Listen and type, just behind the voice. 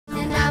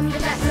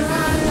Numberjacks are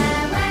on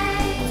their way.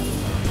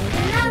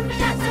 The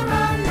Numberjacks are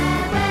on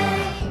their way.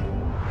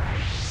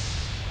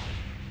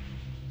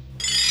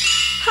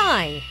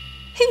 Hi!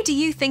 Who do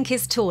you think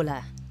is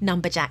taller,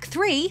 Numberjack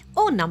 3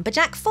 or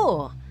Numberjack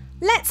 4?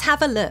 Let's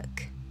have a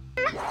look.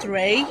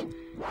 3,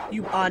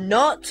 you are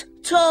not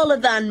taller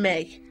than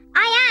me.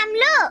 I am,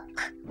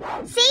 look!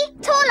 See?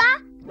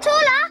 Taller!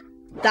 Taller!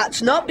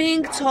 That's not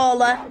being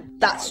taller,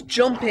 that's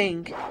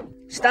jumping.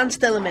 Stand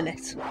still a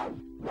minute.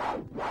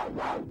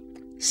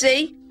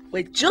 See?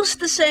 We're just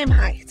the same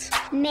height.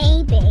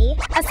 Maybe.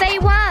 I say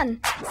 1,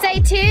 say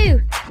 2,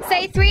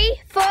 say 3,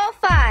 4,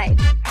 5.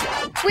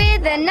 We're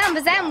the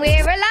numbers and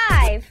we're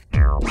alive.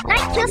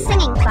 Like you're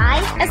singing 5.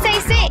 I say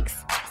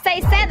 6,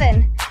 say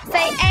 7,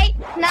 say 8,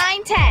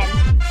 9, 10.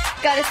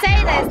 Gotta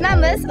say those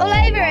numbers all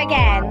over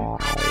again.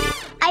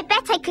 I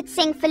bet I could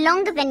sing for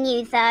longer than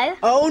you, though.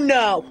 Oh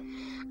no!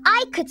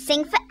 I could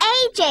sing for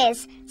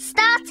ages,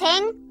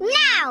 starting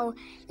now.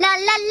 La la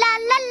la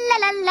la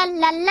la la la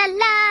la la la la la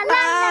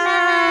la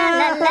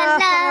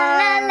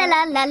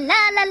la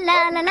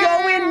la la la.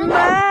 Going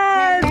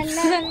mad!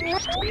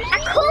 A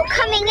call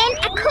coming in,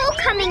 a call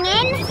coming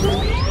in.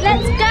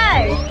 Let's go.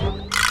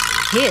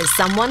 Here's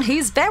someone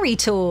who's very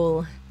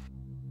tall.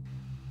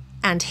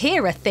 And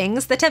here are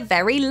things that are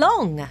very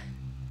long.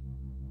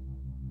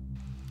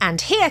 And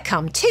here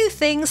come 2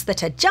 things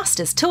that are just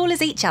as tall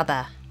as each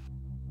other.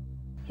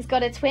 He's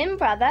got a twin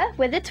brother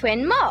with a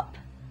twin mop.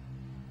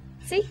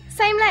 See,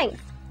 same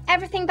length.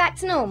 Everything back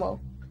to normal.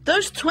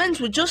 Those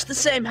twins were just the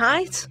same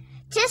height.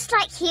 Just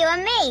like you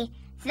and me.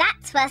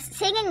 That's worth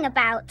singing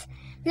about.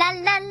 La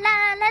la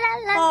la la la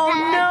la. Oh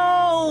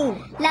no!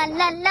 La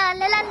la la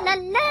la la la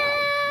la.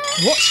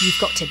 What you've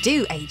got to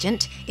do,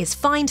 Agent, is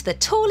find the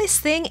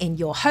tallest thing in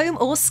your home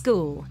or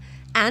school.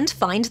 And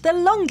find the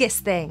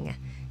longest thing.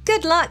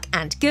 Good luck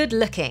and good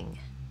looking.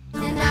 The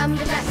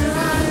Numberjacks are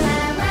on